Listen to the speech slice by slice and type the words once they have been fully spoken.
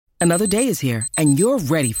Another day is here, and you're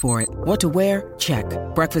ready for it. What to wear? Check.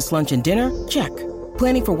 Breakfast, lunch, and dinner? Check.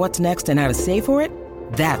 Planning for what's next and how to save for it?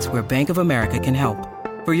 That's where Bank of America can help.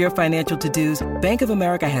 For your financial to-dos, Bank of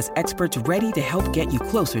America has experts ready to help get you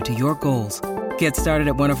closer to your goals. Get started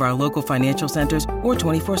at one of our local financial centers or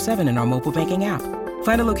 24/7 in our mobile banking app.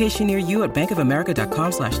 Find a location near you at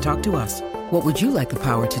bankofamerica.com/talktous. What would you like the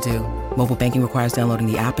power to do? Mobile banking requires downloading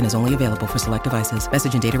the app and is only available for select devices.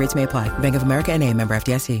 Message and data rates may apply. Bank of America N.A., member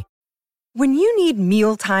FDIC. When you need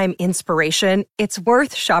mealtime inspiration, it's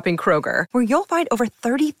worth shopping Kroger, where you'll find over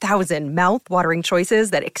 30,000 mouth-watering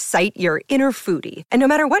choices that excite your inner foodie. And no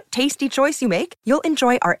matter what tasty choice you make, you'll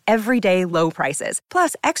enjoy our everyday low prices,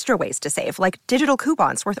 plus extra ways to save, like digital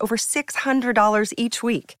coupons worth over $600 each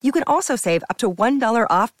week. You can also save up to $1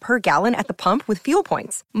 off per gallon at the pump with fuel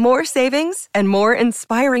points. More savings and more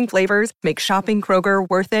inspiring flavors make shopping Kroger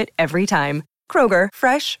worth it every time. Kroger,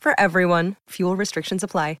 fresh for everyone. Fuel restrictions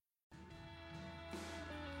apply.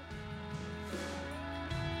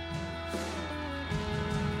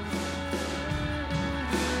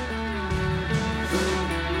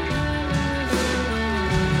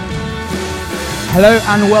 Hello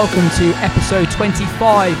and welcome to episode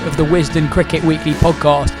 25 of the Wisden Cricket Weekly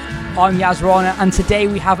podcast. I'm Yaz Rana and today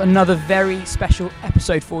we have another very special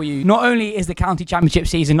episode for you. Not only is the county championship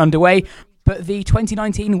season underway, but the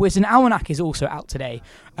 2019 Wisden Almanack is also out today.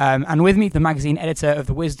 And with me, the magazine editor of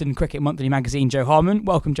the Wisden Cricket Monthly magazine, Joe Harmon.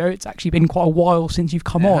 Welcome, Joe. It's actually been quite a while since you've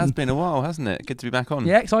come on. It has been a while, hasn't it? Good to be back on.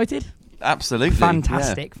 Yeah, excited? Absolutely.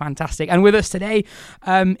 Fantastic. And with us today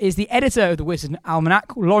is the editor of the Wisden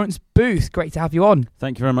Almanack, Lawrence Booth. Great to have you on.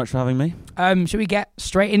 Thank you very much for having me. Should we get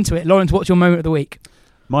straight into it? Lawrence, what's your moment of the week?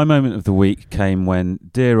 My moment of the week came when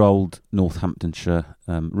dear old Northamptonshire,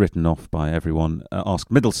 written off by everyone,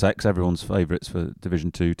 asked Middlesex, everyone's favourites for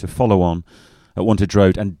Division 2, to follow on at Wantage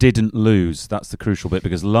Road and didn't lose. That's the crucial bit,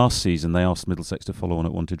 because last season they asked Middlesex to follow on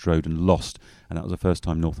at Wantage Road and lost, and that was the first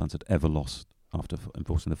time Northants had ever lost after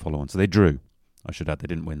enforcing the follow-on. So they drew. I should add, they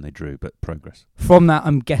didn't win, they drew, but progress. From that,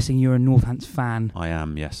 I'm guessing you're a Northants fan. I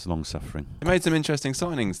am, yes, long-suffering. They made some interesting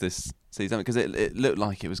signings this season, because it looked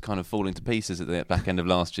like it was kind of falling to pieces at the back end of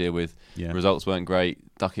last year with results weren't great.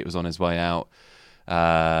 Duckett was on his way out.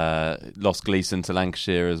 Lost Gleeson to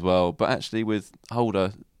Lancashire as well. But actually with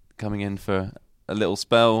Holder coming in for a little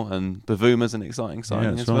spell, and Bavuma's an exciting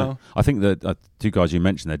signing as well. I think that two guys you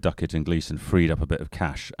mentioned there, Duckett and Gleeson, freed up a bit of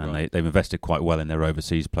cash, and they've invested quite well in their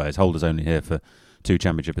overseas players. Holder's only here for 2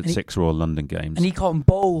 championship and 6 Royal London games, and he can't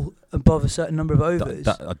bowl above a certain number of overs.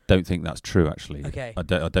 I don't think that's true, actually. Okay. I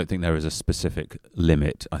don't think there is a specific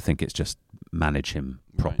limit. I think it's just manage him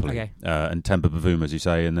properly. Okay. And Temba Bavuma, as you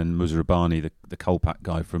say, and then Muzarabani, the Kolpak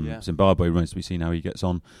guy from Zimbabwe, remains to be seen how he gets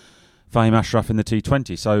on. Fahim Ashraf in the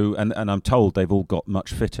T20. So, and I'm told they've all got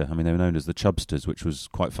much fitter. I mean, they were known as the Chubsters, which was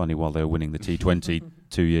quite funny while they were winning the T20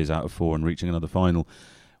 2 years out of 4 and reaching another final.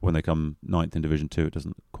 When they come 9th in Division 2, it doesn't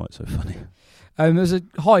look quite so funny. There's a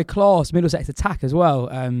high-class Middlesex attack as well.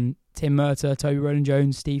 Tim Murtagh, Toby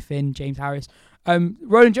Rowland-Jones, Steve Finn, James Harris.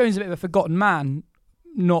 Rowland-Jones is a bit of a forgotten man.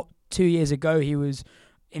 Not 2 years ago, he was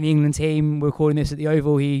in the England team. We're recording this at the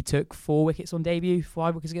Oval. He took 4 wickets on debut,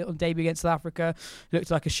 5 wickets on debut against South Africa. Looked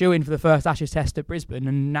like a shoo-in for the first Ashes test at Brisbane,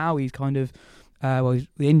 and now he's kind of... the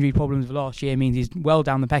injury problems of last year means he's well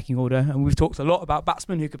down the pecking order, and we've talked a lot about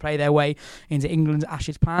batsmen who could play their way into England's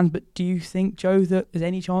Ashes plans. But do you think, Joe, that there's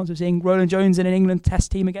any chance of seeing Rowland-Jones in an England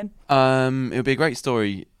Test team again? It would be a great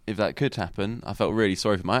story if that could happen. I felt really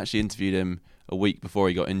sorry for him. I actually interviewed him a week before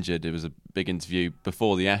he got injured. It was a big interview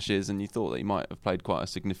before the Ashes, and you thought that he might have played quite a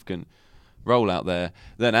significant role out there.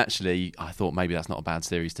 Then actually I thought maybe that's not a bad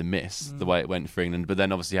series to miss, the way it went for England. But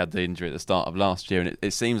then obviously had the injury at the start of last year, and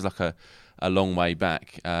it seems like a long way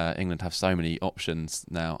back. England have so many options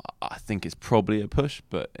now. I think it's probably a push,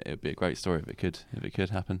 but it would be a great story if it could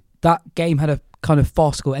happen. That game had a kind of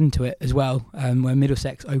farcical end to it as well, where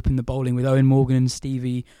Middlesex opened the bowling with Owen Morgan and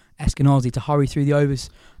Stevie Eskenazi to hurry through the overs.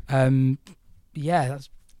 That's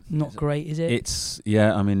not great, is it?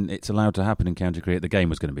 It's allowed to happen in county cricket. The game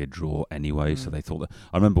was going to be a draw anyway, so they thought that.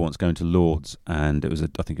 I remember once going to Lords, and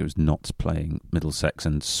I think it was Notts playing Middlesex,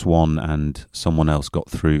 and Swan and someone else got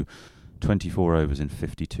through 24 overs in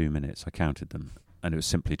 52 minutes. I counted them, and it was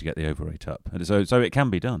simply to get the over rate up. And so it can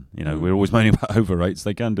be done. We're always moaning about over rates.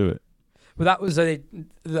 They can do it. Well, that was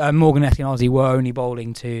Morgan and Eskenazi were only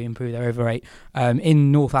bowling to improve their over rate.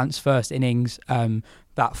 In Northants' first innings,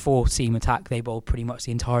 that 4-seam attack, they bowled pretty much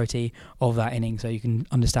the entirety of that inning, so you can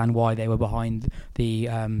understand why they were behind the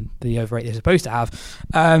over rate they're supposed to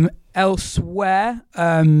have. Elsewhere,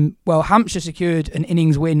 Hampshire secured an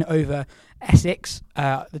innings win over Essex,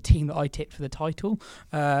 the team that I tipped for the title.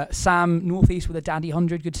 Sam, North East with a dandy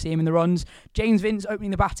 100. Good to see him in the runs. James Vince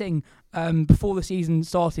opening the batting. Before the season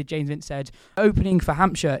started, James Vince said, opening for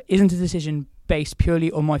Hampshire isn't a decision based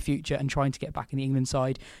purely on my future and trying to get back in the England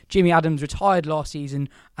side. Jimmy Adams retired last season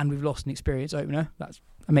and we've lost an experienced opener. That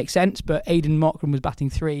makes sense, but Aidan Markram was batting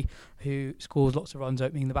 3, who scores lots of runs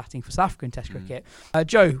opening the batting for South African Test cricket.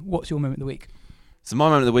 Joe, what's your moment of the week? So my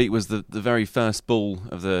moment of the week was the very first ball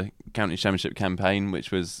of the County Championship campaign, which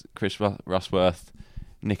was Chris Rushworth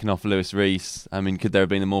nicking off Lewis Rees. I mean, could there have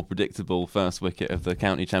been a more predictable first wicket of the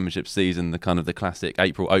County Championship season, the kind of the classic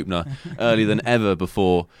April opener, earlier than ever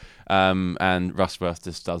before? And Rushworth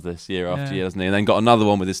just does this year after year, doesn't he? And then got another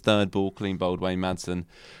one with his third ball, clean bowled Wayne Madsen.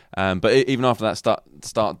 But even after that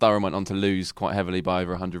start, Durham went on to lose quite heavily by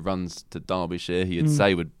over 100 runs to Derbyshire. He would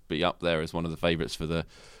say would be up there as one of the favourites for the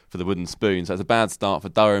wooden spoon. So it's a bad start for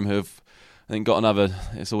Durham, who have, I think, got another.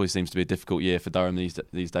 It always seems to be a difficult year for Durham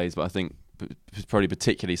these days, but I think probably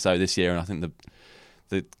particularly so this year. And I think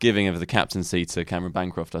the giving of the captaincy to Cameron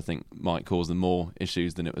Bancroft, I think, might cause them more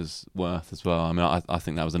issues than it was worth as well. I mean, I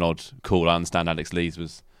think that was an odd call. I understand Alex Lees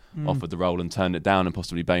was offered the role and turned it down, and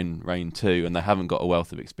possibly Bain Rain too, and they haven't got a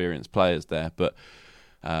wealth of experienced players there. But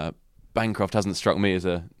Bancroft hasn't struck me as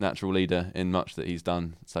a natural leader in much that he's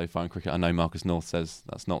done so far in cricket. I know Marcus North says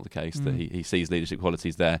that's not the case, that he sees leadership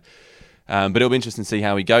qualities there. But it'll be interesting to see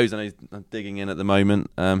how he goes. I know he's digging in at the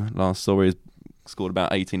moment. Last saw he scored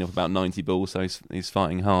about 18 off about 90 balls, so he's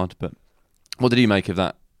fighting hard. But what did you make of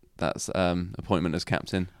that's appointment as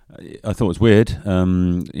captain? I thought it was weird.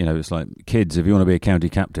 It's like, kids, if you want to be a county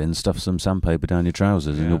captain, stuff some sandpaper down your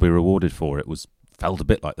trousers and you'll be rewarded for it. Felt a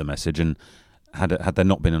bit like the message, and had there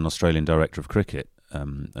not been an Australian director of cricket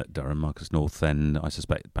at Durham, Marcus North, then I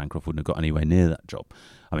suspect Bancroft wouldn't have got anywhere near that job.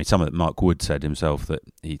 I mean, some of it, Mark Wood said himself that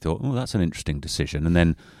he thought, oh, that's an interesting decision, and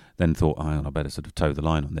then thought, hang on, I better sort of toe the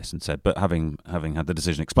line on this, and said, but having had the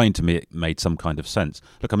decision explained to me, it made some kind of sense.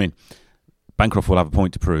 Look, I mean, Bancroft will have a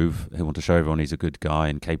point to prove. He'll want to show everyone he's a good guy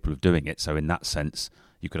and capable of doing it. So in that sense,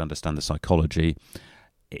 you could understand the psychology.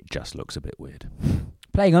 It just looks a bit weird.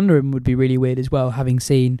 Playing under him would be really weird as well, having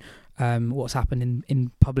seen what's happened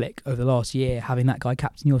in public over the last year. Having that guy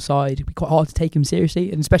captain your side, it'd be quite hard to take him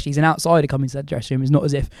seriously, and especially he's an outsider coming to that dressing room. It's not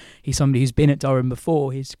as if he's somebody who's been at Durham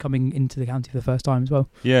before. He's coming into the county for the first time as well.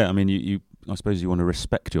 Yeah, I mean, I suppose you want to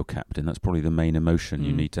respect your captain. That's probably the main emotion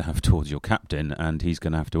you need to have towards your captain, and he's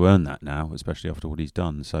going to have to earn that now, especially after what he's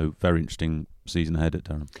done. So very interesting season ahead at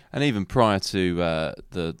Durham. And even prior to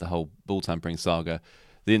the whole ball tampering saga,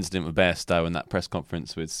 the incident with Bairstow and that press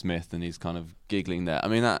conference with Smith, and he's kind of giggling there. I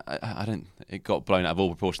mean, it got blown out of all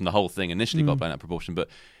proportion. The whole thing initially got blown out of proportion, but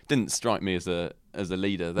didn't strike me as a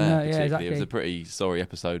leader there particularly. Yeah, exactly. It was a pretty sorry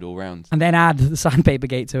episode all round. And then add the sandpaper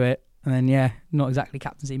gate to it. And then, not exactly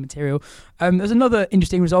captaincy material. There's another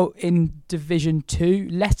interesting result in Division 2.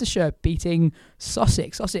 Leicestershire beating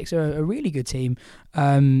Sussex. Sussex are a really good team.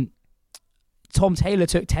 Tom Taylor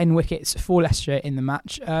took 10 wickets for Leicestershire in the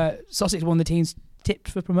match. Sussex one of the teams tipped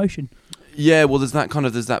for promotion. Yeah, well, there's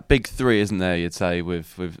that big three, isn't there, you'd say,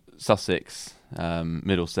 with Sussex,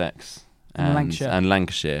 Middlesex and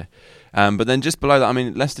Lancashire. But then just below that, I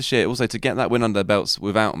mean, Leicestershire, also to get that win under their belts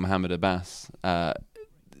without Mohammed Abbas, I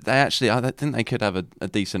think they could have a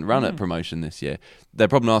decent run at promotion this year. Their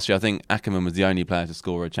problem last year, I think Ackerman was the only player to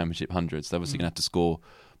score a Championship 100, so they're obviously going to have to score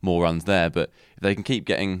more runs there. But if they can keep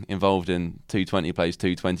getting involved in 220 plays,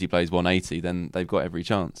 220 plays, 180, then they've got every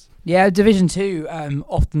chance. Yeah, Division 2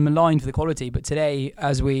 often maligned for the quality, but today,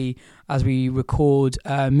 as we record,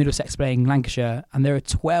 Middlesex playing Lancashire, and there are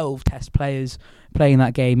 12 Test players playing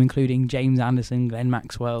that game, including James Anderson, Glenn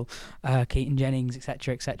Maxwell, Keaton Jennings,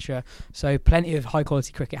 etc., etc. So plenty of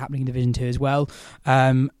high-quality cricket happening in Division 2 as well.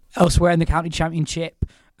 Elsewhere in the County Championship,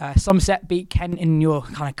 Somerset beat Kent in your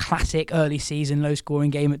kind of classic early season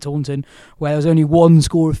low-scoring game at Taunton, where there was only one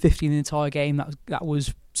score of 50 in the entire game. That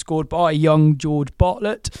was scored by young George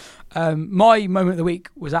Bartlett. My moment of the week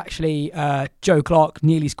was actually Joe Clark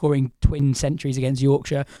nearly scoring twin centuries against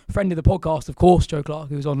Yorkshire. Friend of the podcast, of course, Joe Clark,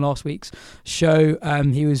 who was on last week's show.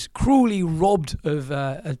 He was cruelly robbed of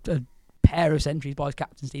a pair of centuries by his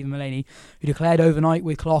captain Stephen Mullaney, who declared overnight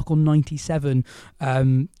with Clark on 97.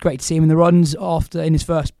 Great to see him in the runs in his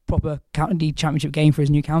first proper county championship game for his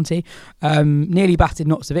new county. Nearly batted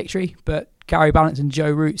Notts to victory, but Gary Balance and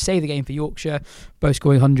Joe Root saved the game for Yorkshire, both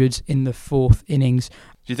scoring hundreds in the fourth innings.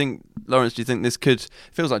 Do you think this could...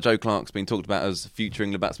 feels like Joe Clark's been talked about as future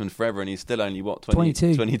England batsman forever, and he's still only,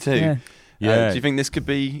 22? Yeah. Do you think this could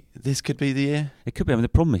be the year? It could be. I mean, the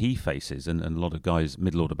problem he faces, and a lot of guys,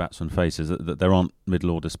 middle-order batsmen face, is that there aren't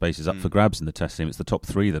middle-order spaces up for grabs in the Test team. It's the top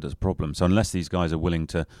three that is a problem. So unless these guys are willing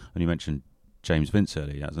to, and you mentioned James Vince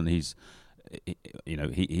earlier, hasn't he?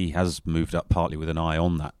 He has moved up partly with an eye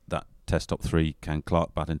on that Test top three. Can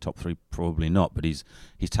Clark bat in top three? Probably not, but he's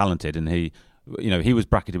talented, and he was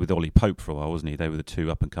bracketed with Ollie Pope for a while, wasn't he? They were the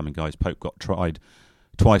two up and coming guys. Pope got tried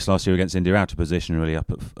twice last year against India, out of position, really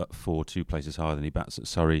up at 4, 2 places higher than he bats at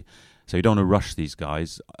Surrey. So you don't want to rush these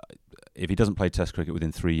guys. If he doesn't play Test cricket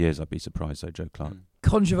within 3 years, I'd be surprised. So Joe Clark.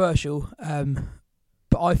 Controversial,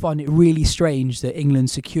 but I find it really strange that England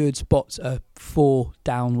secured spots 4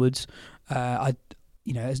 downwards.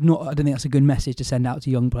 It's not. I don't think that's a good message to send out to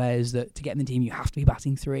young players that to get in the team you have to be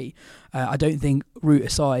batting 3. I don't think, root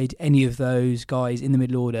aside, any of those guys in the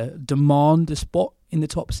middle order demand a spot in the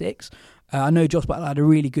top 6. I know Josh Butler had a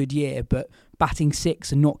really good year, but batting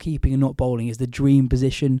 6 and not keeping and not bowling is the dream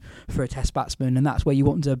position for a Test batsman, and that's where you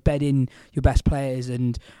want to bed in your best players.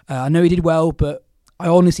 And I know he did well, but I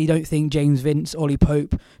honestly don't think James Vince, Ollie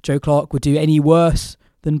Pope, Joe Clark would do any worse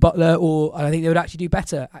than Butler, or I think they would actually do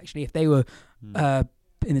better if they were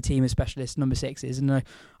in the team as specialist number 6s. And I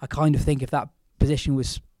kind of think if that position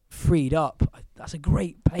was freed up, that's a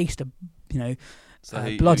great place to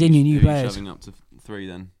blood in your new players. Shoving up to 3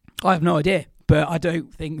 then? I have no idea, but I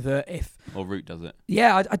don't think that or Root does it.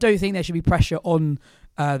 Yeah, I don't think there should be pressure on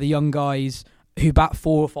the young guys who bat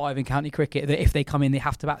 4 or 5 in county cricket that if they come in they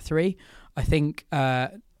have to bat 3. I think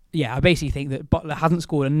I basically think that Butler hasn't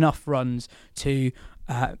scored enough runs to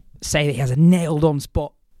say that he has a nailed on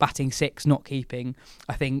spot batting 6, not keeping.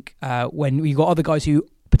 I think when you've got other guys who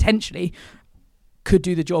potentially could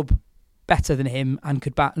do the job better than him and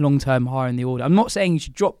could bat long-term higher in the order. I'm not saying you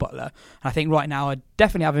should drop Butler. I think right now I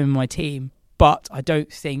definitely have him in my team, but I don't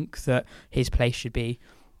think that his place should be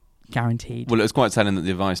guaranteed. Well, it was quite telling that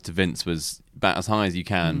the advice to Vince was bat as high as you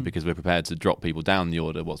can because we're prepared to drop people down the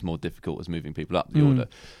order. What's more difficult is moving people up the order.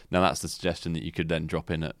 Now, that's the suggestion that you could then drop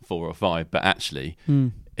in at 4 or 5, but actually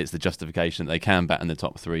it's the justification that they can bat in the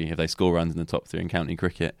top 3 if they score runs in the top 3 in county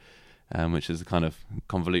cricket, which is a kind of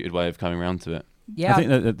convoluted way of coming around to it. Yeah, I think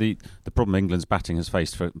that the problem England's batting has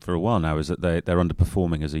faced for a while now is that they're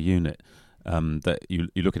underperforming as a unit. That you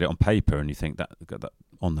look at it on paper and you think that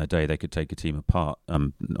on their day they could take a team apart.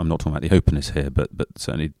 I'm not talking about the openers here, but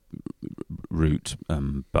certainly Root,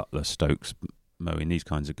 Butler, Stokes, Moeen, these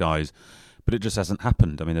kinds of guys. But it just hasn't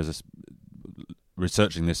happened. I mean,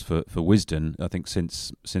 researching this for Wisden, I think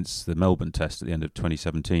since the Melbourne Test at the end of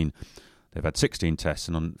 2017. They've had 16 tests,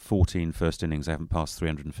 and on 14 first innings, they haven't passed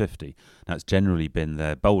 350. Now, it's generally been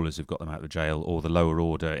their bowlers who've got them out of jail, or the lower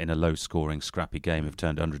order in a low-scoring, scrappy game have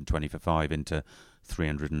turned 120 for 5 into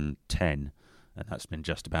 310, and that's been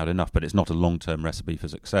just about enough. But it's not a long-term recipe for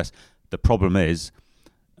success. The problem is,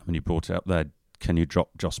 when you brought it up there, can you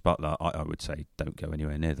drop Joss Butler? I would say don't go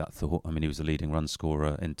anywhere near that thought. I mean, he was the leading run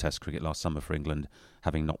scorer in Test cricket last summer for England,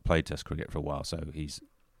 having not played Test cricket for a while, so he's,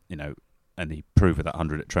 and he proved with that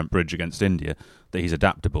 100 at Trent Bridge against India that he's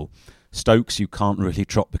adaptable. Stokes you can't really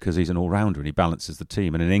drop because he's an all-rounder and he balances the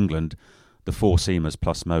team. And in England, the 4 seamers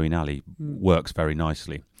plus Moeen Ali works very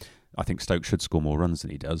nicely. I think Stokes should score more runs than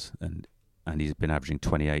he does, and he's been averaging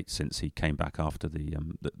 28 since he came back after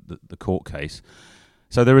the court case.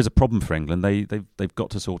 So there is a problem for England. They've got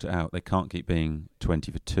to sort it out. They can't keep being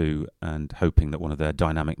 20 for 2 and hoping that one of their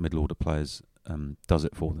dynamic middle-order players does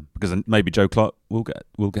it for them, because then maybe Joe Clark will get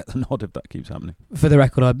the nod if that keeps happening. For the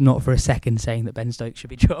record, I'm not for a second saying that Ben Stokes should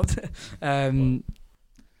be dropped.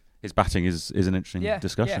 His batting is an interesting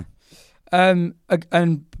discussion. Yeah.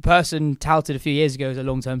 A person touted a few years ago as a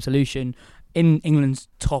long-term solution in England's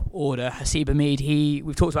top order, Hasib Hamid.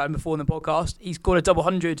 We've talked about him before in the podcast. He scored a double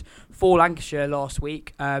 100 for Lancashire last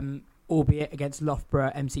week, albeit against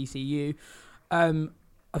Loughborough MCCU.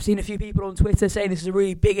 I've seen a few people on Twitter saying this is a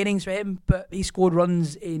really big innings for him, but he scored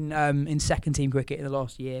runs in second team cricket in the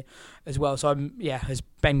last year as well. So as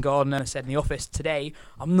Ben Gardner said in the office today,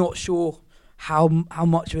 I'm not sure how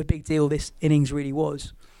much of a big deal this innings really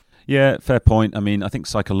was. Yeah, fair point. I mean, I think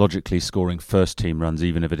psychologically scoring first team runs,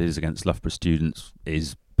 even if it is against Loughborough students,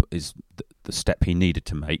 is the step he needed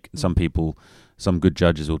to make. Some good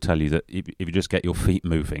judges will tell you that if you just get your feet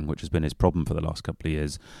moving, which has been his problem for the last couple of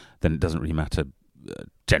years, then it doesn't really matter.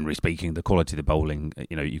 Generally speaking, the quality of the bowling,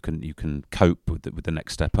 you can cope with the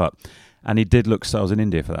next step up. And he did look. So I was in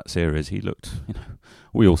India for that series. He looked.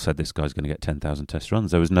 We all said this guy's going to get 10,000 Test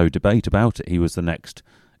runs. There was no debate about it. He was the next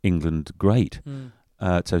England great.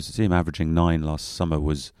 So to see him averaging 9 last summer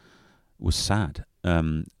was sad.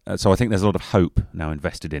 So I think there's a lot of hope now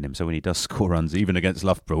invested in him. So when he does score runs, even against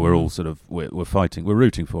Loughborough, we're all we're fighting, we're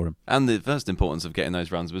rooting for him. And the first importance of getting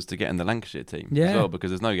those runs was to get in the Lancashire team as well, because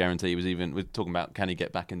there's no guarantee he was even. We're talking about can he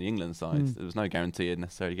get back in the England side? There was no guarantee he'd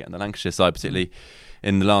necessarily get in the Lancashire side, particularly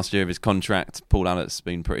in the last year of his contract. Paul Allett's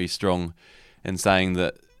been pretty strong in saying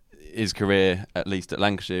that his career, at least at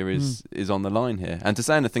Lancashire, is on the line here. And to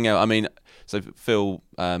say anything else, I mean, so Phil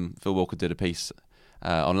Walker did a piece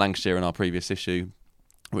on Lancashire in our previous issue,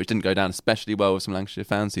 which didn't go down especially well with some Lancashire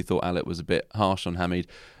fans who thought Alec was a bit harsh on Hamid.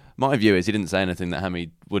 My view is he didn't say anything that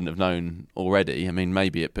Hamid wouldn't have known already. I mean,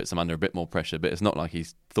 maybe it puts him under a bit more pressure, but it's not like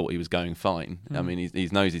he's thought he was going fine. I mean, he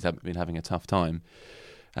knows he's been having a tough time.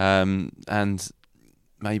 And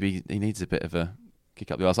maybe he needs a bit of a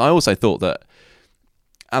kick up the arse. I also thought that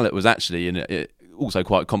Alec was actually also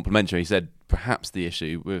quite complimentary. He said perhaps the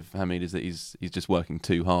issue with Hamid is that he's just working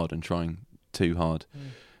too hard and trying too hard.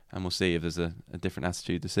 And we'll see if there's a different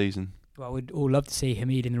attitude this season. Well, we'd all love to see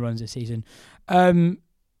Hamid in the runs this season.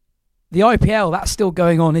 The IPL, that's still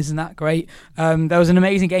going on, isn't that great? There was an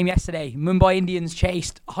amazing game yesterday. Mumbai Indians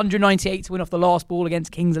chased 198 to win off the last ball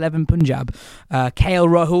against Kings 11 Punjab. KL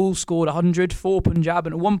Rahul scored 100 for Punjab,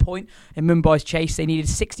 and at one point in Mumbai's chase, they needed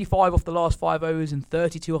 65 off the last 5 overs and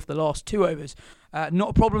 32 off the last 2 overs. Not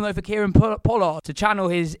a problem, though, for Kieran Pollard to channel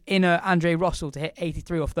his inner Andre Russell to hit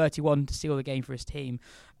 83 off 31 to seal the game for his team.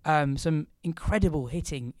 Some incredible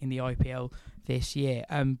hitting in the IPL this year,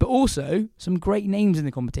 but also some great names in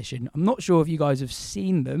the competition. I'm not sure if you guys have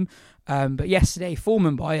seen them, but yesterday for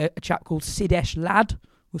Mumbai, a chap called Siddesh Lad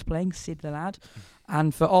was playing, Sid the Lad,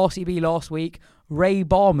 and for RCB last week, Ray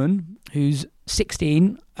Barman, who's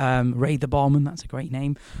 16, Ray the Barman, that's a great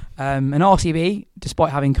name, and RCB,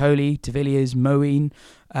 despite having Kohli, De Villiers, Moeen,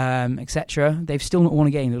 etc., they've still not won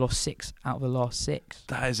a game. They've lost 6 out of the last 6.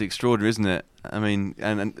 That is extraordinary, isn't it? I mean,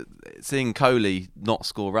 and seeing Kohli not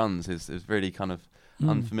score runs is really kind of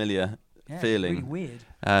unfamiliar feeling. It's really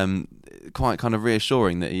weird. Quite kind of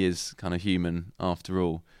reassuring that he is kind of human after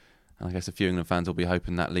all. And I guess a few England fans will be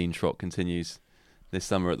hoping that lean trot continues this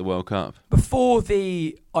summer at the World Cup. Before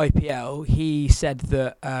the IPL, he said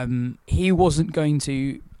that he wasn't going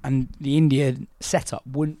to, and the Indian setup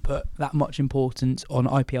wouldn't put that much importance on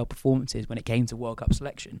IPL performances when it came to World Cup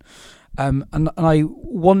selection. And I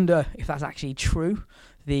wonder if that's actually true.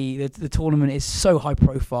 The tournament is so high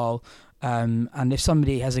profile, and if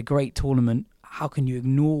somebody has a great tournament, how can you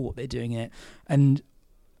ignore what they're doing in it? And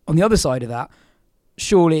on the other side of that,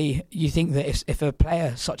 surely you think that if a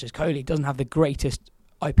player such as Kohli doesn't have the greatest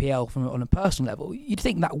IPL on a personal level, you'd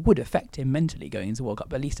think that would affect him mentally going into World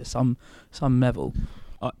Cup, at least at some level.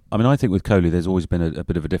 I mean, I think with Kohli, there's always been a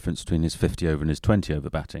bit of a difference between his 50 over and his 20 over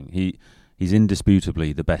batting. He's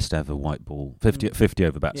indisputably the best ever white ball 50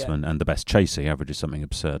 over batsman and the best chaser. He averages something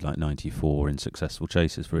absurd like 94 in successful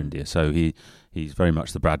chases for India. So he's very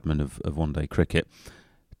much the Bradman of one-day cricket.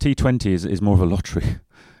 T20 is more of a lottery.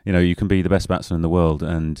 You know, you can be the best batsman in the world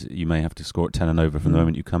and you may have to score at 10 and over from the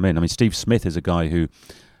moment you come in. I mean, Steve Smith is a guy who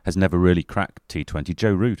has never really cracked T20.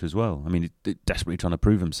 Joe Root as well. I mean, he's desperately trying to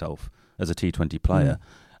prove himself as a T20 player.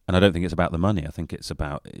 And I don't think it's about the money. I think it's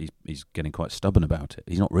about he's getting quite stubborn about it.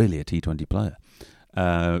 He's not really a T20 player.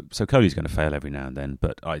 So Kohli's going to fail every now and then.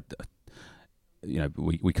 But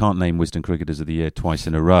we can't name Wisden Cricketers of the Year twice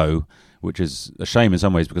in a row, which is a shame in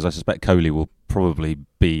some ways because I suspect Kohli will probably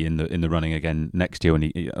be in the running again next year when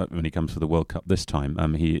he comes for the World Cup this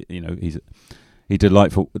time. He's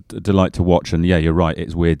delight to watch, and you're right.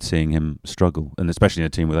 It's weird seeing him struggle, and especially in a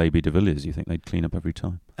team with AB de Villiers, you think they'd clean up every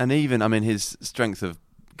time. And even, I mean, his strength of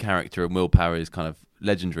character and willpower is kind of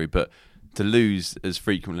legendary, but to lose as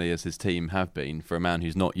frequently as his team have been for a man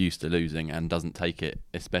who's not used to losing and doesn't take it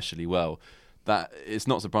especially well, that it's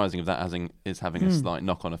not surprising if that is having a slight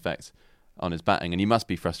knock-on effect on his batting, and he must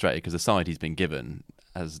be frustrated because the side he's been given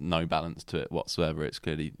has no balance to it whatsoever. It's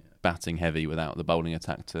clearly batting heavy without the bowling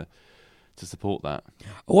attack to support that.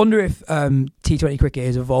 I wonder if T20 cricket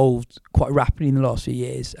has evolved quite rapidly in the last few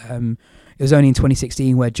years. It was only in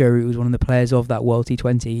 2016 where Joe Root was one of the players of that World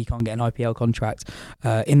T20. He can't get an IPL contract.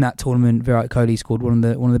 In that tournament, Virat Kohli scored one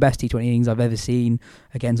of the best T20 innings I've ever seen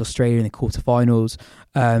against Australia in the quarterfinals.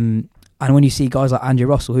 And when you see guys like Andre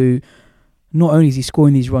Russell, who not only is he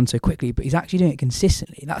scoring these runs so quickly, but he's actually doing it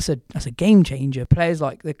consistently. That's a game changer. Players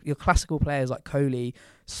like your classical players like Kohli,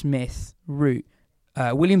 Smith, Root.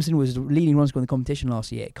 Williamson was the leading run scorer in the competition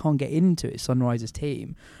last year. Can't get into his Sunrisers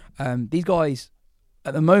team. These guys,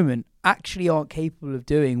 at the moment, actually aren't capable of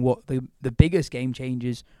doing what the biggest game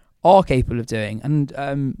changers are capable of doing. And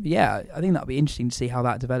I think that'll be interesting to see how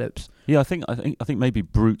that develops. Yeah, I think maybe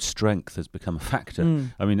brute strength has become a factor.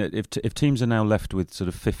 I mean, if teams are now left with sort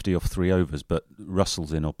of 50 off 3 overs, but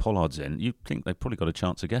Russell's in or Pollard's in, you think they've probably got a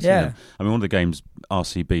chance of getting them. I mean, one of the games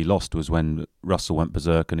RCB lost was when Russell went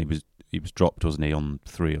berserk and he was dropped, wasn't he, on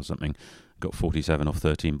 3 or something. got 47 off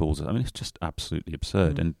 13 balls. I mean, it's just absolutely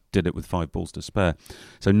absurd, and did it with 5 balls to spare.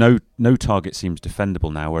 So no target seems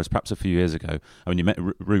defendable now, whereas perhaps a few years ago, I mean, you met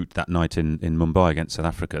Root that night in Mumbai against South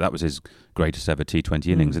Africa. That was his greatest ever T20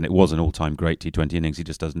 innings, and it was an all-time great T20 innings. He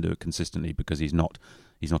just doesn't do it consistently because he's not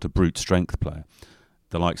a brute strength player.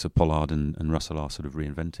 The likes of Pollard and Russell are sort of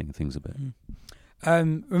reinventing things a bit.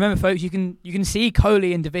 Remember, folks, you can see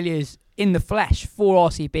Kohli and de Villiers in the flesh for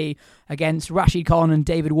RCB against Rashid Khan and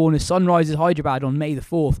David Warner's Sunrisers Hyderabad on May the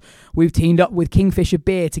 4th. We've teamed up with Kingfisher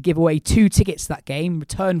Beer to give away 2 tickets to that game,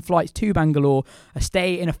 return flights to Bangalore, a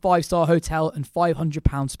stay in a 5-star hotel, and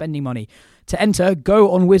 £500 spending money. To enter,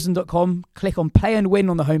 go on wisdom.com, click on Play and Win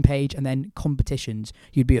on the homepage, and then Competitions.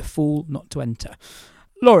 You'd be a fool not to enter.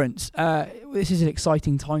 Lawrence, this is an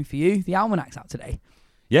exciting time for you. The Almanack's out today.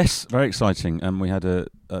 Yes, very exciting. We had a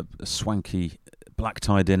swanky black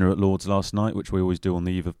tie dinner at Lord's last night, which we always do on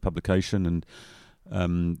the eve of publication.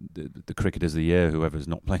 And the Cricketers of the Year, whoever's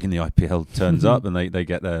not playing in the IPL, turns up and they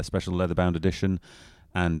get their special leather-bound edition.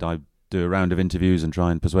 And I do a round of interviews and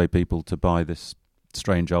try and persuade people to buy this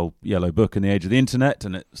strange old yellow book in the age of the internet,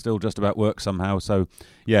 and it still just about works somehow. So,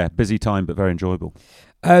 yeah, busy time, but very enjoyable.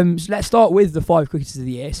 So let's start with the 5 Cricketers of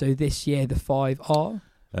the Year. So this year the 5 are...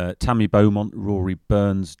 Tammy Beaumont, Rory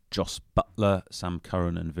Burns, Jos Buttler, Sam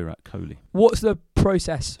Curran and Virat Kohli. What's the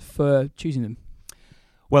process for choosing them?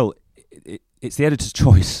 Well, it's the editor's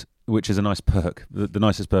choice, which is a nice perk, the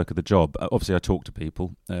nicest perk of the job. Obviously, I talk to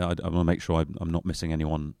people. I want to make sure I'm not missing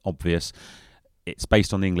anyone obvious. It's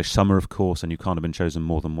based on the English summer, of course, and you can't have been chosen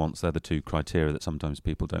more than once. They're the 2 criteria that sometimes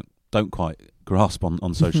people don't quite grasp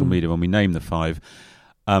on social media when we name the 5.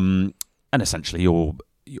 And essentially,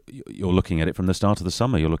 you're looking at it from the start of the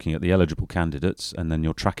summer. You're looking at the eligible candidates, and then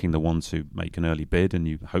you're tracking the ones who make an early bid, and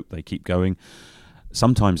you hope they keep going.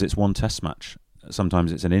 Sometimes it's one test match.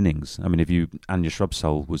 Sometimes it's an innings. I mean, Anya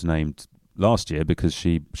Shrubsole was named last year because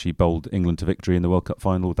she bowled England to victory in the World Cup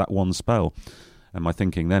final with that one spell. And my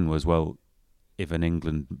thinking then was, well, if an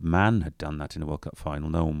England man had done that in a World Cup final,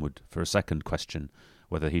 no one would, for a second, question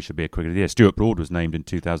whether he should be a Cricketer of the Year. Stuart Broad was named in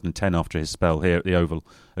 2010 after his spell here at the Oval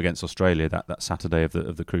against Australia that Saturday of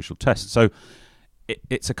the crucial test. So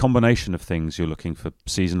it's a combination of things. You're looking for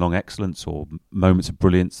season-long excellence or moments of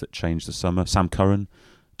brilliance that change the summer. Sam Curran,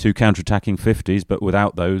 2 counter-attacking 50s, but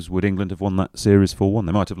without those, would England have won that series 4-1?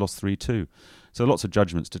 They might have lost 3-2. So lots of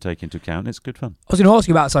judgments to take into account. It's good fun. I was going to ask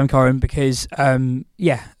you about Sam Curran because,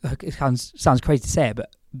 it sounds crazy to say it,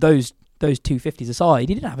 but those 250s aside,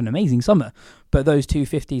 he didn't have an amazing summer, but those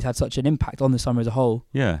 250s had such an impact on the summer as a whole.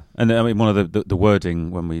 Yeah, and I mean, one of the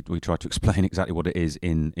wording when we try to explain exactly what it is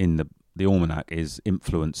in the Almanack is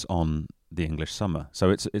influence on the English summer.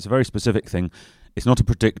 So it's a very specific thing. It's not a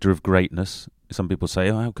predictor of greatness. Some people say,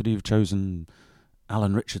 oh, how could you have chosen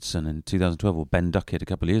Alan Richardson in 2012 or Ben Duckett a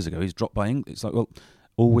couple of years ago? He's dropped by England. It's like, well,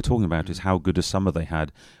 all we're talking about is how good a summer they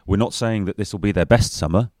had. We're not saying that this will be their best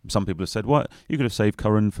summer. Some people have said, what? You could have saved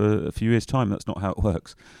Curran for a few years' time. That's not how it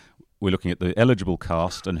works. We're looking at the eligible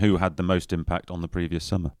cast and who had the most impact on the previous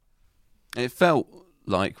summer. It felt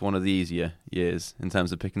like one of the easier years in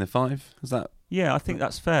terms of picking the 5. Is that? Yeah, I think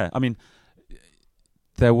that's fair. I mean,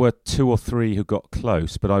 there were 2 or 3 who got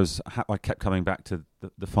close, but I kept coming back to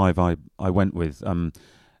the 5 I went with.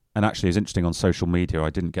 And actually, it's interesting on social media, I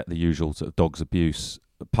didn't get the usual sort of dog's abuse.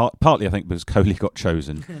 Partly, I think, because Kohli got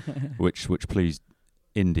chosen, which pleased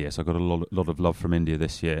India. So I got a lot of love from India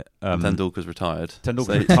this year. Tendulkar's retired.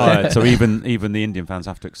 Retired, so even the Indian fans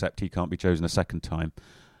have to accept he can't be chosen a second time.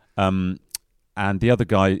 And the other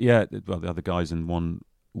guy, the other guys and one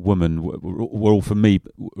woman were all, for me,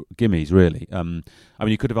 gimmies, really. I mean,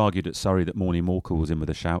 you could have argued at Surrey that Morny Morkel was in with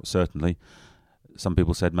a shout, certainly. Some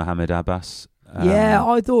people said Mohammed Abbas.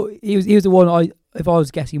 I thought he was the one. If I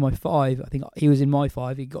was guessing my 5, I think he was in my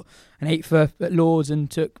 5. He got an 8 at Lords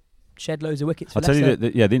and shed loads of wickets. I'll tell you that.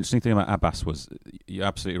 The interesting thing about Abbas was you're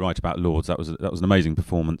absolutely right about Lords. That was an amazing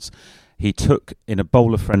performance. He took, in a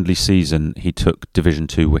bowler-friendly season, he took Division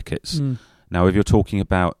 2 wickets. Now, if you're talking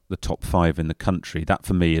about the top 5 in the country, that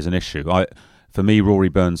for me is an issue. For me, Rory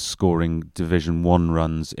Burns scoring Division 1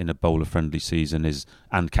 runs in a bowler-friendly season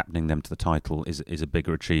and captaining them to the title is a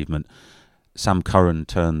bigger achievement. Sam Curran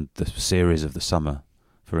turned the series of the summer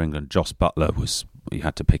for England. Jos Buttler you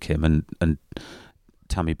had to pick him, and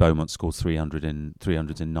Tammy Beaumont scored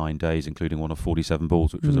 300s in 9 days, including one of 47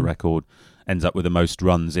 balls, which was a record. Ends up with the most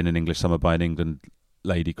runs in an English summer by an England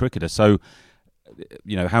lady cricketer. So,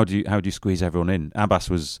 how do you squeeze everyone in? Abbas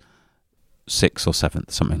was 6th or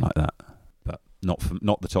 7th, something like that, but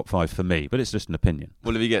not the top 5 for me. But it's just an opinion.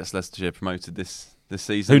 Well, if he gets Leicestershire promoted this this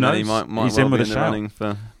season. Who knows? He might He's well in with be a in the shout. running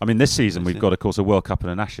for. I mean, this season we've got, of course, a World Cup and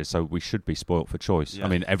an Ashes, so we should be spoilt for choice. Yeah. I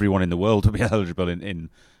mean, everyone in the world will be eligible in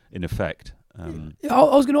effect. I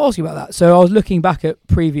was going to ask you about that. So I was looking back at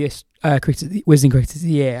previous Wisden Cricket of the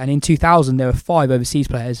Year, and in 2000 there were 5 overseas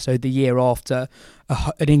players, so the year after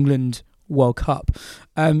an England World Cup.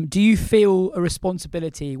 Do you feel a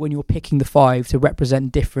responsibility when you're picking the 5 to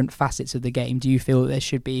represent different facets of the game? Do you feel that there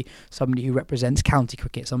should be somebody who represents county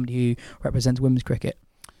cricket, somebody who represents women's cricket?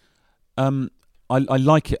 I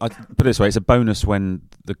like it. I put it this way: it's a bonus when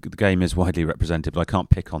the game is widely represented, but I can't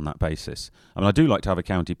pick on that basis. I mean, I do like to have a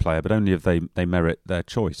county player, but only if they merit their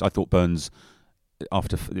choice. I thought Burns,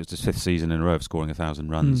 after it was his 5th season in a row of scoring 1,000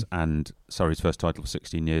 runs, and Surrey's first title for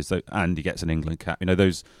 16 years, and he gets an England cap. You know,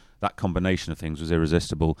 that combination of things was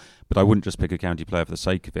irresistible. But I wouldn't just pick a county player for the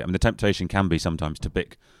sake of it. I mean, the temptation can be sometimes to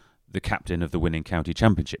pick the captain of the winning county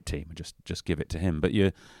championship team and just give it to him, but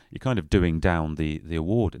you're kind of doing down the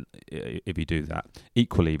award if you do that.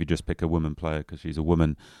 Equally, if you just pick a woman player because she's a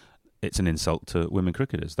woman, it's an insult to women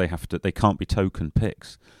cricketers. They can't be token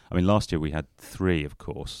picks. I mean, last year we had 3, of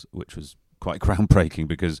course, which was quite groundbreaking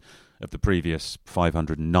because of the previous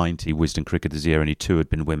 590 Wisden Cricketers year, only 2 had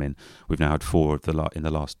been women. We've now had 4 in the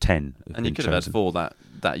last 10. And you could have had 4 that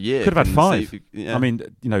year. Could have had 5. Yeah. I mean,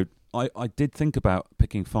 you know, I did think about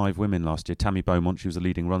picking 5 women last year. Tammy Beaumont, she was the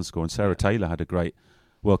leading run scorer, and Sarah Taylor had a great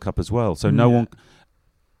World Cup as well. So no one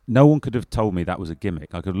could have told me that was a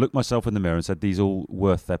gimmick. I could have looked myself in the mirror and said these all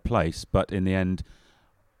worth their place, but in the end,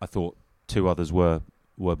 I thought 2 others were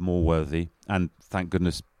more worthy, and thank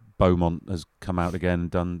goodness Beaumont has come out again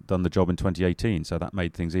and done the job in 2018, so that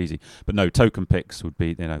made things easy. But no, token picks would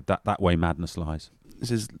be, you know, that way madness lies. This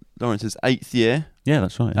is Lawrence's 8th year. Yeah,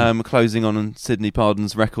 that's right. Yeah. Closing on Sydney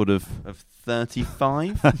Pardon's record of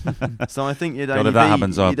 35. So I think you'd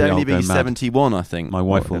only be 71, I think. My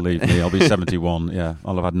wife will leave me. I'll be 71. Yeah,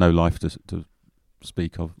 I'll have had no life to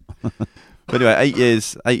speak of. But anyway,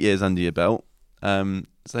 8 years under your belt. So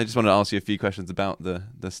I just wanted to ask you a few questions about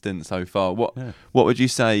the stint so far. What would you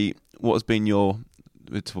say? What has been your?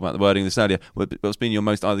 We talked about the wording of this earlier. What's been your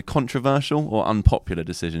most either controversial or unpopular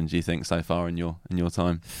decision, do you think, so far in your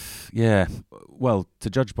time? Yeah, well, to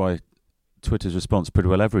judge by Twitter's response, pretty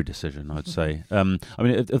well every decision, I'd say. I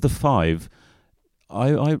mean, of the 5,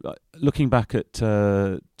 I looking back at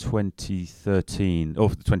 2013 or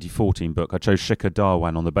the 2014 book, I chose Shikhar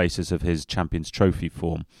Dhawan on the basis of his Champions Trophy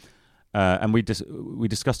form, and we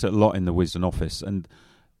discussed it a lot in the Wisden office, and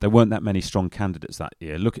there weren't that many strong candidates that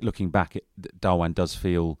year. Looking back, Dhawan does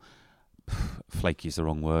feel flaky is the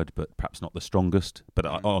wrong word, but perhaps not the strongest. But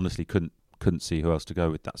I honestly couldn't see who else to go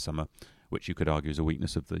with that summer, which you could argue is a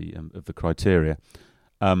weakness of the criteria.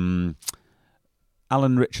 Alan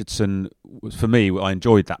Richardson was, for me, I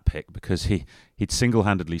enjoyed that pick because he'd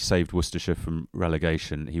single-handedly saved Worcestershire from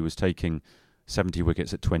relegation. He was taking 70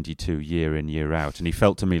 wickets at 22 year in, year out, and he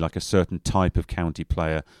felt to me like a certain type of county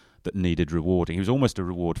player that needed rewarding. He was almost a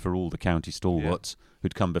reward for all the county stalwarts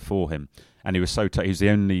who'd come before him, and he was he's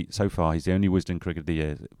the only Wisden Cricket of the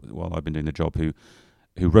Year while I've been doing the job who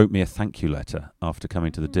wrote me a thank you letter after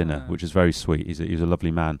coming to the dinner, which is very sweet. He's a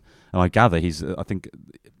lovely man, and I gather I think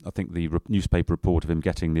the newspaper report of him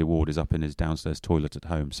getting the award is up in his downstairs toilet at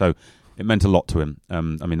home. So it meant a lot to him. I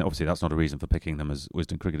mean, obviously that's not a reason for picking them as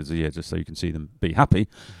Wisden Cricketers of the Year, just so you can see them be happy,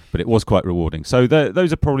 but it was quite rewarding. So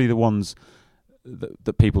those are probably the ones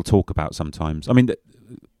that people talk about sometimes. I mean,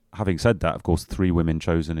 having said that, of course, 3 women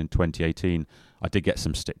chosen in 2018, I did get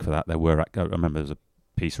some stick for that. I remember there was a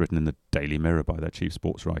piece written in the Daily Mirror by their chief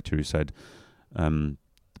sports writer who said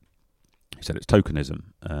it's tokenism.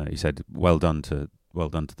 He said, well done to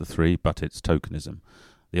the 3, but it's tokenism.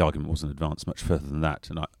 The argument wasn't advanced much further than that,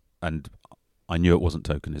 and I knew it wasn't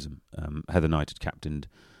tokenism. Heather Knight had captained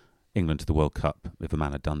England to the World Cup. If a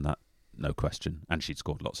man had done that, no question, and she'd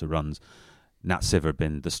scored lots of runs. Nat Siver had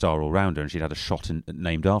been the star all-rounder, and she'd had a shot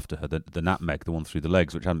named after her, the nutmeg, the one through the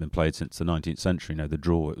legs, which hadn't been played since the 19th century, the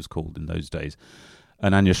draw it was called in those days.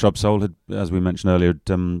 And Anya Shrubsole had, as we mentioned earlier,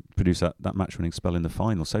 produced that match-winning spell in the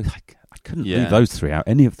final. So I couldn't leave those 3 out,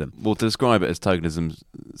 any of them. Well, to describe it as tokenism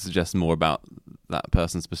suggests more about that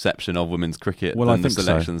person's perception of women's cricket than the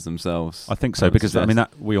selections themselves. I think so, because I mean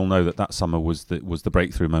we all know that summer was the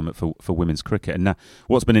breakthrough moment for women's cricket. And now,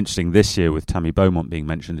 what's been interesting this year with Tammy Beaumont being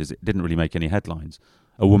mentioned is it didn't really make any headlines.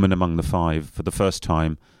 A woman among the 5 for the first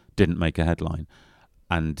time didn't make a headline.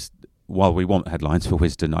 And while we want headlines for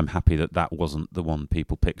Wisden, I'm happy that wasn't the one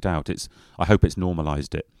people picked out. I hope it's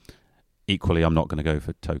normalised it. Equally, I'm not going to go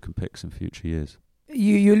for token picks in future years.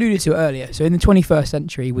 You alluded to it earlier. So in the 21st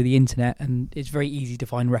century with the internet, and it's very easy to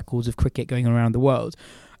find records of cricket going on around the world,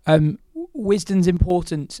 Wisden's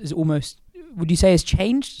importance is almost would you say has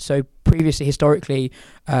changed? So previously, historically,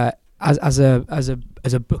 as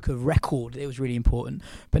a book of record, it was really important.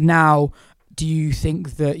 But now, do you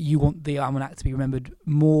think that you want the Almanack to be remembered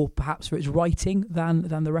more, perhaps, for its writing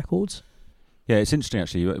than the records? Yeah, it's interesting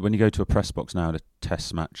actually. When you go to a press box now at a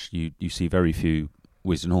test match, you see very few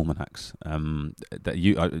Wisden Almanacks.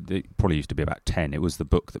 It probably used to be about 10. It was the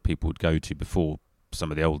book that people would go to before some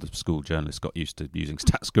of the older school journalists got used to using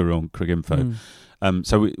StatsGuru on Cricinfo.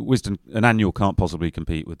 So Wisden, an annual can't possibly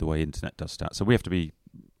compete with the way Internet does stats. So we have to be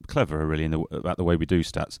cleverer really about the way we do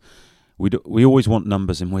stats. We always want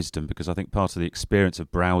numbers in Wisden, because I think part of the experience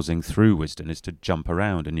of browsing through Wisden is to jump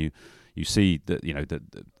around, and you see that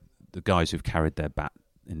the guys who've carried their bat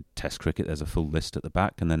in Test cricket. There's a full list at the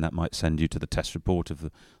back, and then that might send you to the test report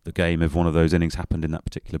of the game if one of those innings happened in that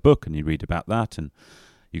particular book, and you read about that, and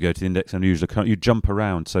you go to the index and usually you jump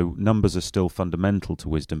around. So numbers are still fundamental to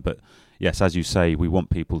Wisden, but yes, as you say, we want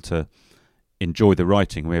people to enjoy the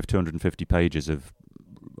writing. We have 250 pages of,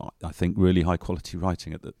 I think, really high quality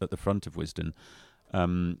writing at the front of Wisden,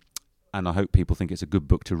 and I hope people think it's a good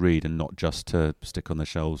book to read and not just to stick on the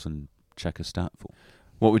shelves and check a stat for.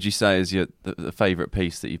 What would you say is the favourite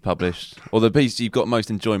piece that you published, or the piece you've got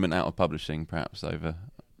most enjoyment out of publishing, perhaps over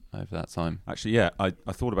that time? Actually, yeah, I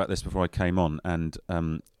thought about this before I came on, and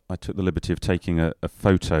I took the liberty of taking a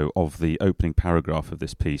photo of the opening paragraph of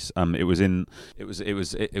this piece. It was in the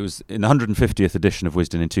 150th edition of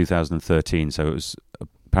Wisden in 2013. So it was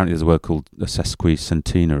apparently there's a word called a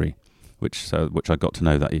sesquicentenary, which I got to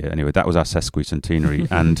know that year. Anyway, that was our sesquicentenary,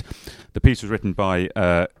 and the piece was written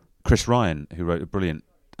by Chris Ryan, who wrote a brilliant,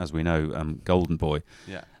 as we know, Golden Boy.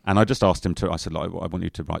 Yeah. And I just asked him I said, I want you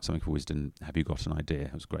to write something for Wisden. Have you got an idea?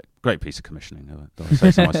 It was a great piece of commissioning, I'll say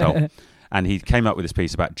so myself. And he came up with this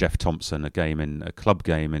piece about Jeff Thompson, a club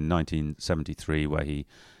game in 1973 where he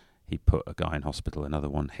put a guy in hospital, another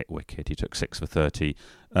one hit wicket. He took 6 for 30.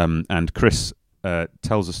 And Chris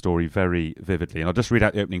tells a story very vividly. And I'll just read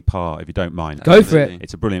out the opening part, if you don't mind. Go for it.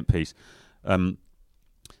 It's a brilliant piece.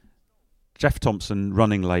 Jeff Thompson,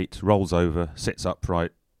 running late, rolls over, sits upright,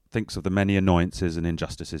 thinks of the many annoyances and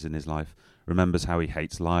injustices in his life, remembers how he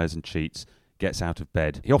hates liars and cheats, gets out of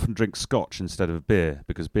bed. He often drinks scotch instead of beer,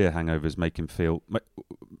 because beer hangovers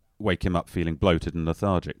wake him up feeling bloated and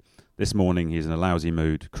lethargic. This morning he's in a lousy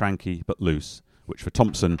mood, cranky but loose, which for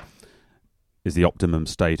Thompson is the optimum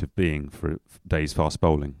state of being for a day's fast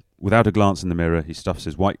bowling. Without a glance in the mirror, he stuffs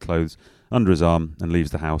his white clothes under his arm and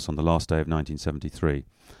leaves the house on the last day of 1973.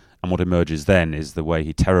 And what emerges then is the way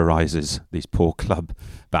he terrorises these poor club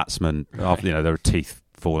batsmen. After, there are teeth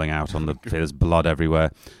falling out on there's blood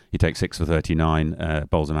everywhere. He takes 6 for 39,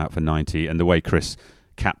 bowls them out for 90, and the way Chris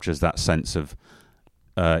captures that sense of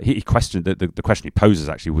he questioned the question he poses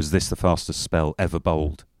actually, was this the fastest spell ever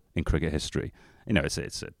bowled in cricket history? It's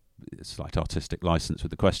a slight artistic license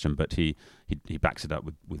with the question, but he backs it up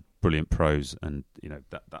with brilliant prose, and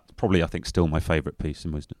that's probably, I think, still my favourite piece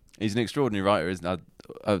in Wisden. He's an extraordinary writer, isn't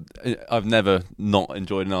he? I've never not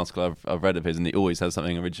enjoyed an article I've read of his, and he always has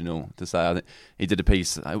something original to say. I think he did a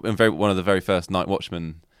piece, one of the very first Night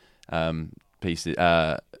Watchman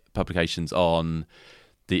publications on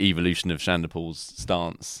the evolution of Chanderpaul's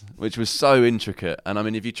stance, which was so intricate. And I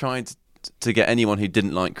mean, if you tried to get anyone who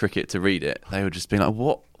didn't like cricket to read it, they would just be like,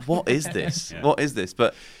 what is this? Yeah. What is this?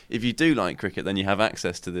 But if you do like cricket, then you have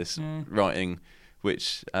access to this writing,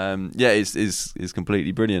 which is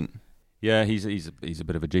completely brilliant. Yeah, he's a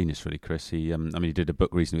bit of a genius, really, Chris. He did a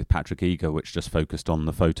book recently with Patrick Eager, which just focused on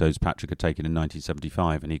the photos Patrick had taken in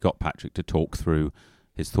 1975, and he got Patrick to talk through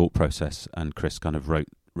his thought process, and Chris kind of wrote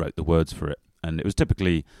the words for it. And it was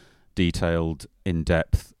typically detailed,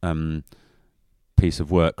 in-depth piece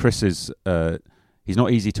of work. Chris is he's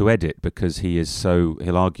not easy to edit, because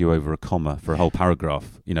he'll argue over a comma for a whole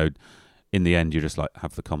paragraph. In the end, you're just like,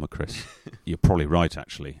 have the comma, Chris. You're probably right,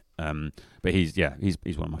 actually. But he's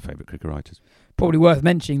one of my favourite cricket writers. Probably worth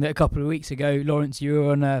mentioning that a couple of weeks ago, Lawrence, you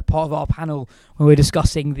were on a part of our panel when we were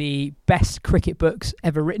discussing the best cricket books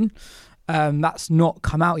ever written. That's not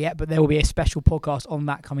come out yet, but there will be a special podcast on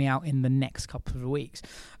that coming out in the next couple of weeks.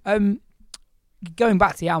 Going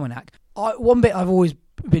back to the Almanack, one bit I've always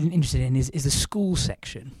been interested in is the school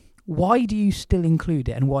section. Why do you still include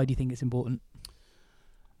it, and why do you think it's important?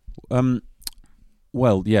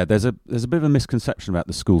 Well, yeah, there's a bit of a misconception about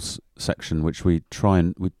the schools section, which we try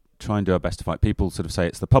and do our best to fight. People sort of say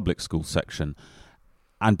it's the public school section,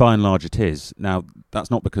 and by and large it is. Now,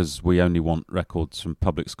 that's not because we only want records from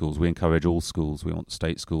public schools. We encourage all schools. We want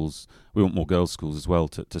state schools. We want more girls' schools as well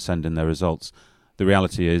to send in their results. The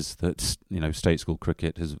reality is that state school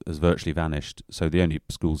cricket has virtually vanished. So the only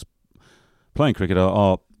schools playing cricket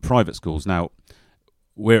are private schools. Now,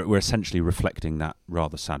 we're essentially reflecting that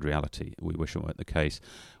rather sad reality. We wish it weren't the case.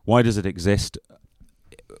 Why does it exist?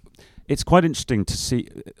 It's quite interesting to see.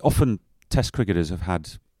 Often Test cricketers have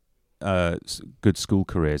had good school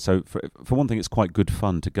careers. So for one thing, it's quite good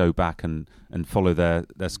fun to go back and follow their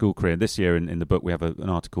school career. This year in the book we have an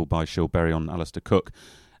article by Shill Berry on Alistair Cook,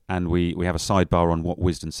 and we have a sidebar on what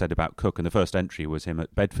Wisden said about Cook, and the first entry was him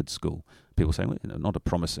at Bedford School. People saying, well, not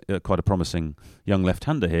a quite a promising young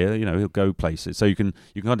left-hander here. He'll go places. So you can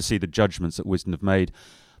kind of see the judgments that Wisden have made.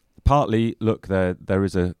 Partly, look, there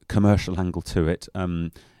is a commercial angle to it.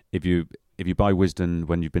 If you buy Wisden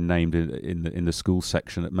when you've been named in the school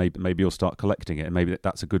section, maybe you'll start collecting it, and maybe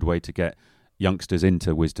that's a good way to get youngsters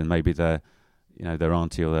into Wisden. Maybe their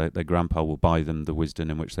auntie or their grandpa will buy them the Wisden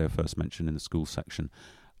in which they were first mentioned in the school section.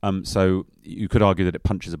 So you could argue that it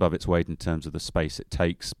punches above its weight in terms of the space it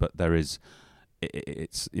takes, but there are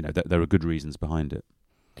good reasons behind it.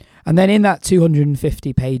 And then in that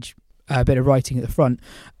 250-page bit of writing at the front,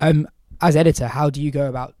 as editor, how do you go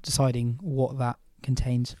about deciding what that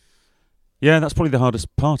contains? Yeah, that's probably the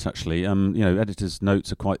hardest part, actually. Editors'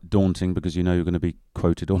 notes are quite daunting because you're going to be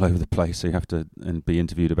quoted all over the place, so you have to be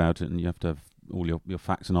interviewed about it, and you have to have all your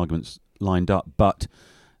facts and arguments lined up. But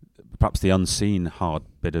perhaps the unseen hard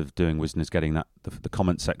bit of doing Wisden is getting the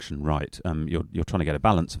comment section right. You're trying to get a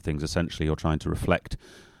balance of things. Essentially, you're trying to reflect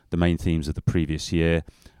the main themes of the previous year,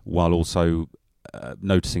 while also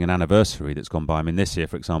noticing an anniversary that's gone by. I mean, this year,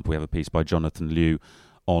 for example, we have a piece by Jonathan Liu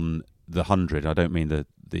on the 100. I don't mean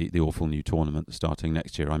the awful new tournament starting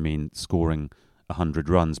next year. I mean scoring 100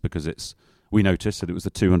 runs, because we noticed that it was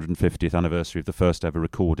the 250th anniversary of the first ever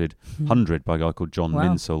recorded 100 by a guy called John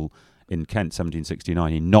Minsell in Kent,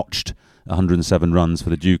 1769. He notched 107 runs for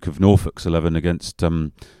the Duke of Norfolk's 11 against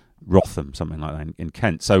Rotham, something like that, in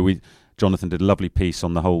Kent. So Jonathan did a lovely piece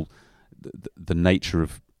on the whole, the nature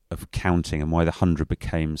of counting and why the 100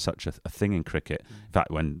 became such a thing in cricket. In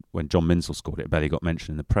fact, when John Minsell scored it barely got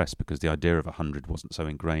mentioned in the press because the idea of 100 wasn't so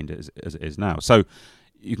ingrained as it is now. So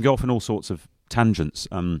you can go off in all sorts of tangents.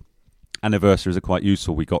 Anniversaries are quite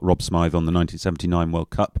useful. We got Rob Smythe on the 1979 World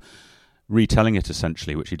Cup, retelling it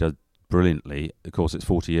essentially, which he does brilliantly. Of course, it's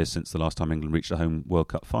 40 years since the last time England reached a home World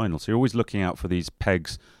Cup final. So you're always looking out for these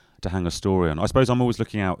pegs to hang a story on. I suppose I'm always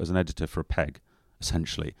looking out as an editor for a peg,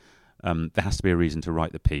 essentially. There has to be a reason to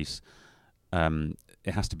write the piece.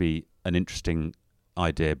 It has to be an interesting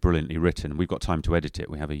idea, brilliantly written. We've got time to edit it.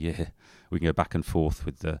 We have a year. We can go back and forth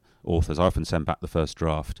with the authors. I often send back the first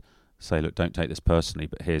draft, say, look, don't take this personally,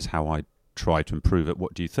 but here's how I try to improve it.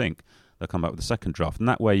 What do you think? They'll come back with the second draft. And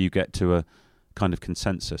that way you get to a kind of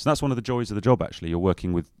consensus. And that's one of the joys of the job, actually. You're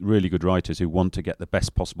working with really good writers who want to get the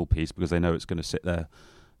best possible piece because they know it's going to sit there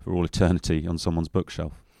for all eternity on someone's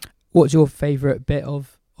bookshelf. What's your favourite bit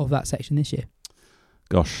of that section this year?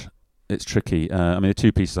 Gosh, it's tricky. The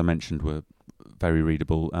two pieces I mentioned were very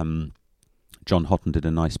readable. John Houghton did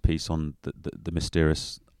a nice piece on the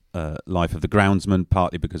mysterious life of the groundsman,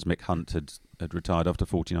 partly because Mick Hunt had retired after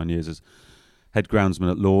 49 years as head groundsman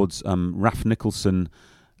at Lord's. Raf Nicholson,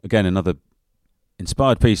 again, another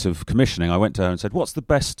inspired piece of commissioning. I went to her and said, what's the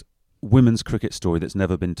best women's cricket story that's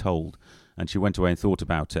never been told? And she went away and thought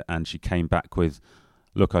about it, and she came back with,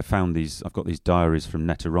 look, I've got these diaries from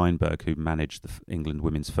Netta Reinberg, who managed the England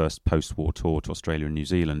women's first post-war tour to Australia and New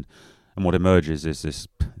Zealand. And what emerges is this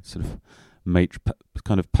sort of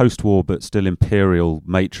kind of post-war but still imperial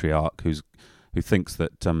matriarch who thinks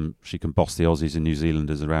that she can boss the Aussies and New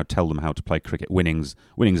Zealanders around, tell them how to play cricket. Winning's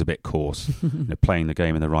a bit coarse. Playing the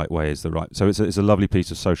game in the right way is the right. So it's a lovely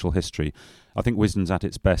piece of social history. I think Wisden's at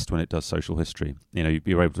its best when it does social history.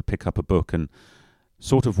 You're able to pick up a book and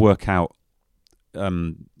sort of work out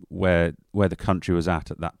where the country was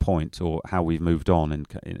at that point, or how we've moved on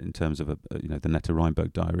in terms of the Netta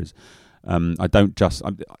Reinberg diaries.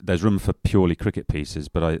 There's room for purely cricket pieces,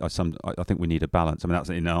 but I think we need a balance. I mean, that's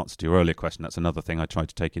in answer to your earlier question. That's another thing I try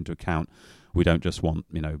to take into account. We don't just want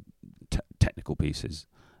technical pieces,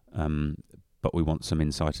 but we want some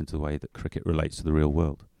insight into the way that cricket relates to the real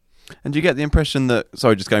world. And do you get the impression that,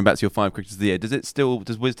 sorry, just going back to your 5 cricketers of the year, does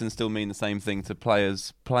Wisden still mean the same thing to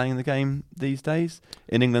players playing the game these days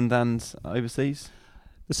in England and overseas?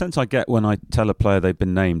 The sense I get when I tell a player they've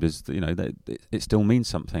been named is that, it still means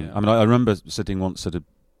something. Yeah. I mean, I remember sitting once at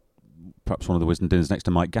perhaps one of the Wisden dinners next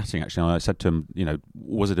to Mike Gatting, actually, and I said to him,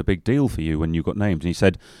 was it a big deal for you when you got named? And he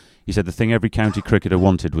said the thing every county cricketer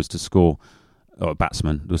wanted was to score, or a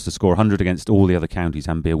batsman, was to score 100 against all the other counties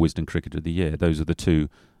and be a Wisden Cricketer of the Year. Those are the two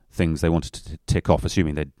things they wanted to tick off,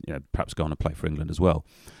 assuming they'd perhaps go on and play for England as well.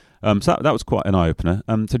 So that was quite an eye-opener.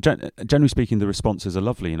 So generally speaking, the responses are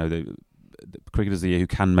lovely. The cricketers of the year who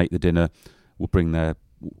can make the dinner will bring their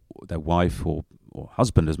wife or or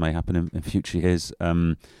husband, as may happen in future years.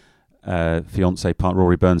 Fiance partner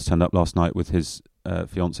Rory Burns turned up last night with his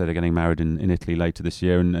fiance. They're getting married in Italy later this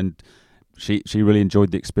year, and she really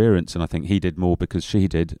enjoyed the experience, and I think he did more because she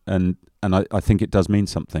did, and I think it does mean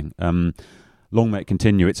something. Long may it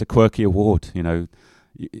continue. It's a quirky award, you know.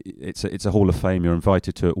 It's a Hall of Fame. You're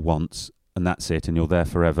invited to it once, and that's it, and you're there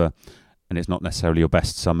forever. And it's not necessarily your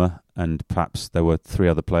best summer, and perhaps there were 3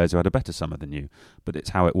 other players who had a better summer than you. But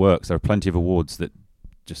it's how it works. There are plenty of awards that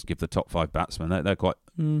just give the top 5 batsmen. They're quite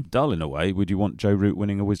dull in a way. Would you want Joe Root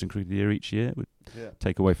winning a Wisden Cricket of the Year each year? It would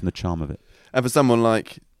take away from the charm of it. And for someone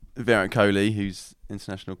like Virat Kohli, who's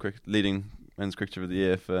international leading men's Cricketer of the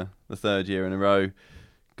Year for the 3rd year in a row,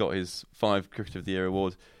 got his 5 Cricketer of the Year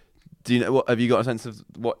awards. Do you know? Have you got a sense of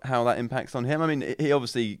how that impacts on him? I mean,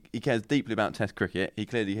 he cares deeply about Test cricket. He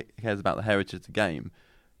clearly cares about the heritage of the game.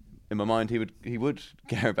 In my mind, he would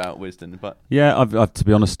care about Wisden, but I've to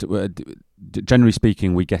be honest, generally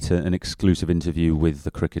speaking, we get an exclusive interview with the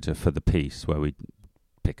cricketer for the piece where we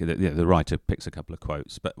pick the writer picks a couple of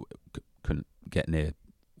quotes, but couldn't get near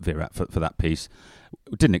Virat for that piece.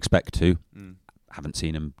 Didn't expect to. Haven't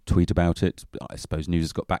seen him tweet about it. I suppose news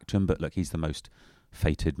has got back to him, but look, he's the most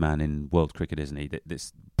fated man in world cricket, isn't he?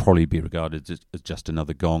 This probably be regarded as just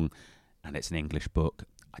another gong, and it's an English book.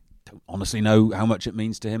 I don't honestly know how much it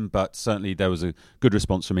means to him, but certainly there was a good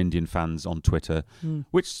response from Indian fans on Twitter,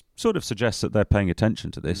 which sort of suggests that they're paying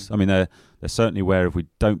attention to this. I mean, they're certainly aware if we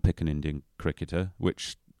don't pick an Indian cricketer,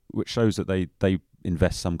 which shows that they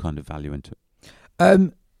invest some kind of value into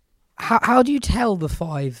it. How do you tell the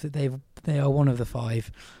 5 that they are one of the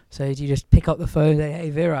 5? So do you just pick up the phone and say, "Hey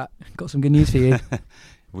Virat, got some good news for you"?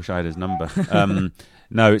 Wish I had his number.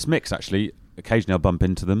 No, it's mixed actually. Occasionally I'll bump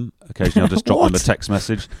into them. Occasionally I'll just drop them a text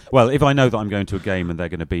message. Well, if I know that I'm going to a game and they're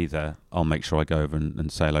going to be there, I'll make sure I go over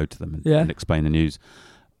and say hello to them and explain the news.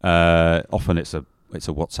 Often it's a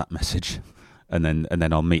WhatsApp message, and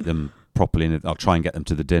then I'll meet them properly and I'll try and get them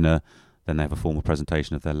to the dinner. Then they have a formal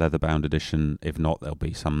presentation of their leather-bound edition. If not, there'll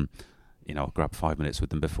be some, I'll grab 5 minutes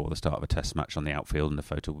with them before the start of a test match on the outfield, and the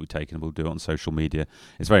photo will be taken and we'll do it on social media.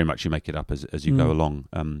 It's very much you make it up as you go along.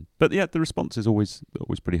 But yeah, the response is always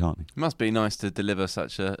pretty heartening. It must be nice to deliver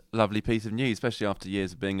such a lovely piece of news, especially after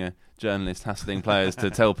years of being a journalist hassling players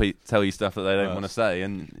to tell you stuff that they don't want to say.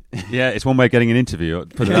 And yeah, it's one way of getting an interview,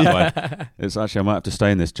 put it that way. It's actually, I might have to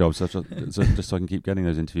stay in this job just so I can keep getting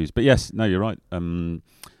those interviews. But yes, no, you're right.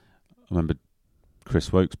 I remember Chris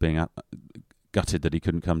Wokes being gutted that he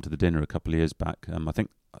couldn't come to the dinner a couple of years back. I think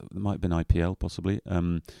it might have been IPL possibly.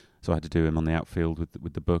 So I had to do him on the outfield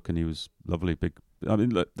with the book, and he was lovely. Big. I mean,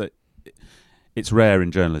 look, it's rare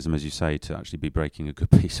in journalism, as you say, to actually be breaking a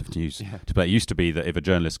good piece of news. Yeah. It used to be that if a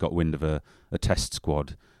journalist got wind of a test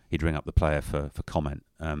squad, he'd ring up the player for comment.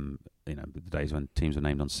 The days when teams were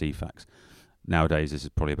named on CFAX. Nowadays, this is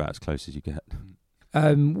probably about as close as you get.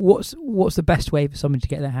 What's the best way for someone to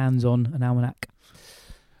get their hands on an almanac?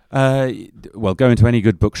 Well, go into any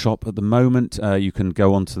good bookshop at the moment. You can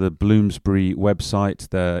go onto the Bloomsbury website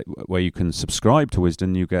there, where you can subscribe to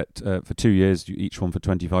Wisden. You get for 2 years, each one for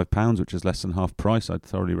 £25, which is less than half price. I'd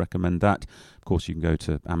thoroughly recommend that. Of course, you can go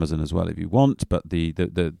to Amazon as well if you want, but the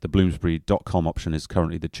Bloomsbury.com option is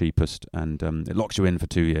currently the cheapest, and it locks you in for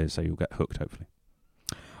 2 years, so you'll get hooked hopefully.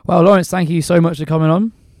 Well, Lawrence, thank you so much for coming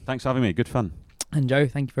on. Thanks for having me. Good fun. And Joe,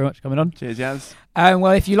 thank you very much for coming on. Cheers, Yaz.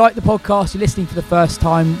 Well, if you like the podcast, you're listening for the first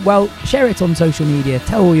time, well, share it on social media,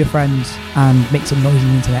 tell all your friends, and make some noise on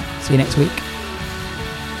the internet. See you next week.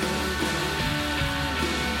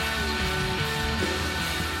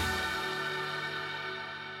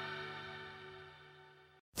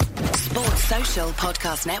 Sports Social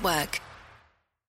Podcast Network.